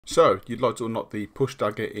So, you'd like to unlock the push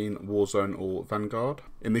dagger in Warzone or Vanguard.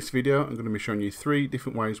 In this video, I'm going to be showing you 3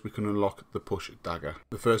 different ways we can unlock the push dagger.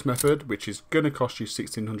 The first method, which is going to cost you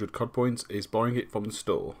 1600 COD points, is buying it from the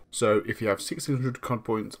store. So, if you have 1600 COD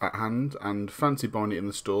points at hand and fancy buying it in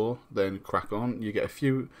the store, then crack on. You get a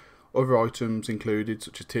few other items included,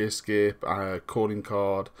 such as tier skip, calling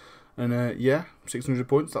card, and yeah, 600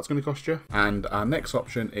 points, that's going to cost you. And our next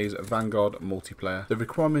option is Vanguard multiplayer. The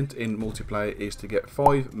requirement in multiplayer is to get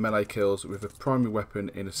 5 melee kills with a primary weapon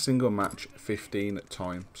in a single match 15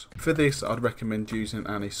 times. For this, I'd recommend using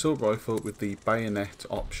an assault rifle with the bayonet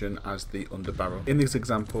option as the underbarrel. In this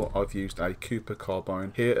example, I've used a Cooper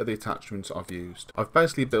carbine. Here are the attachments I've used. I've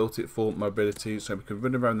basically built it for mobility so we can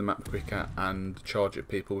run around the map quicker and charge at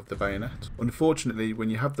people with the bayonet. Unfortunately, when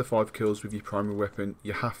you have the 5 kills with your primary weapon,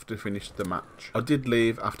 you have to finish the match. I did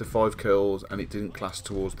leave after 5 kills and it didn't class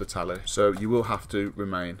towards the tally, so you will have to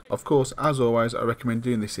remain. Of course, as always, I recommend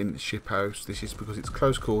doing this in ship house. This is because it's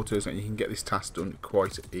close quarters and you can get this task done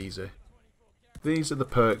quite easy. These are the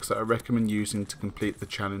perks that I recommend using to complete the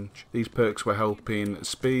challenge. These perks will help in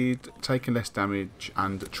speed, taking less damage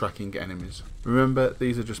and tracking enemies. Remember,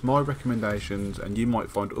 these are just my recommendations and you might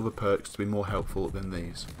find other perks to be more helpful than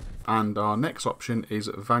these. And our next option is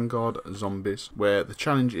Vanguard Zombies, where the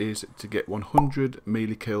challenge is to get 100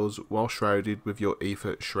 melee kills while shrouded with your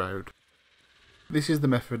ether shroud. This is the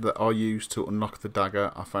method that I use to unlock the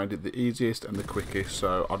dagger. I found it the easiest and the quickest,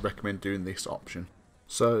 so I'd recommend doing this option.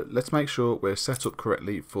 So let's make sure we're set up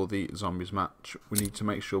correctly for the zombies match. We need to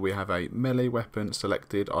make sure we have a melee weapon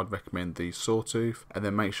selected. I'd recommend the sawtooth, and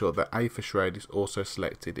then make sure that A for shroud is also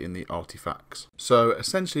selected in the artifacts. So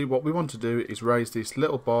essentially what we want to do is raise this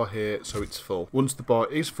little bar here so it's full. Once the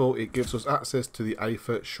bar is full, it gives us access to the A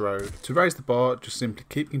for shroud. To raise the bar, just simply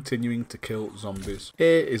keep continuing to kill zombies.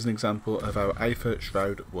 Here is an example of how A for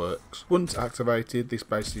shroud works. Once activated, this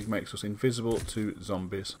basically makes us invisible to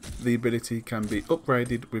zombies. The ability can be upgraded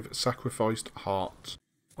with sacrificed hearts.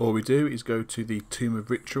 All we do is go to the Tomb of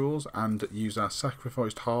Rituals and use our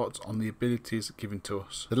sacrificed hearts on the abilities given to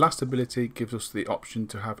us. The last ability gives us the option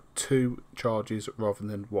to have 2 charges rather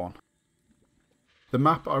than 1. The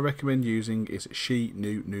map I recommend using is She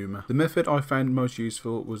Nu Numa. The method I found most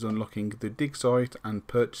useful was unlocking the dig site and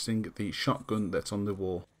purchasing the shotgun that's on the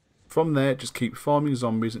wall. From there, just keep farming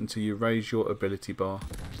zombies until you raise your ability bar.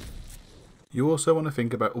 You also want to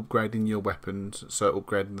think about upgrading your weapons, so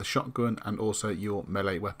upgrading the shotgun and also your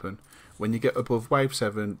melee weapon. When you get above wave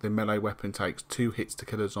 7, the melee weapon takes 2 hits to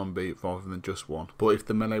kill a zombie rather than just 1. But if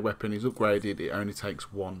the melee weapon is upgraded, it only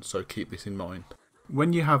takes 1, so keep this in mind.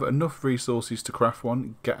 When you have enough resources to craft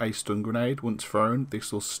one, get a stun grenade. Once thrown,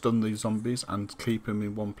 this will stun the zombies and keep them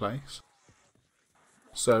in one place.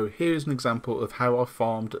 So here's an example of how I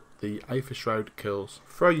farmed the Aether Shroud kills.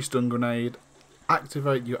 Throw your stun grenade,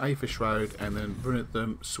 activate your Aether Shroud and then run at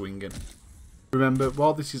them swinging. Remember,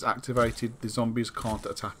 while this is activated, the zombies can't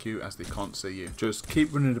attack you as they can't see you. Just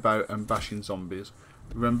keep running about and bashing zombies.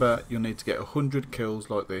 Remember, you'll need to get 100 kills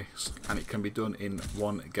like this and it can be done in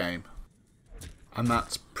 1 game. And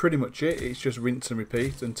that's pretty much it. It's just rinse and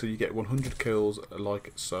repeat until you get 100 kills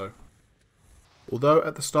like so. Although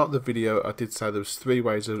at the start of the video I did say there was 3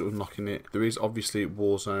 ways of unlocking it, there is obviously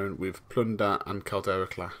Warzone with Plunder and Caldera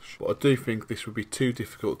Clash, but I do think this would be too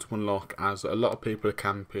difficult to unlock as a lot of people are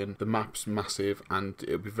camping, the map's massive and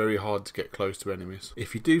it would be very hard to get close to enemies.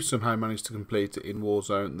 If you do somehow manage to complete it in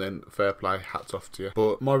Warzone, then fair play, hats off to you,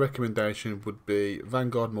 but my recommendation would be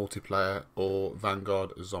Vanguard Multiplayer or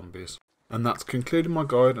Vanguard Zombies. And that's concluding my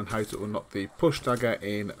guide on how to unlock the push dagger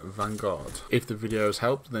in Vanguard. If the video has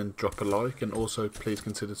helped, then drop a like and also please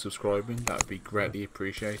consider subscribing, that would be greatly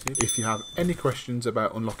appreciated. If you have any questions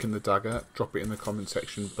about unlocking the dagger, drop it in the comment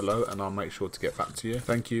section below and I'll make sure to get back to you.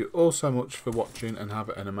 Thank you all so much for watching and have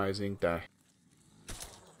an amazing day.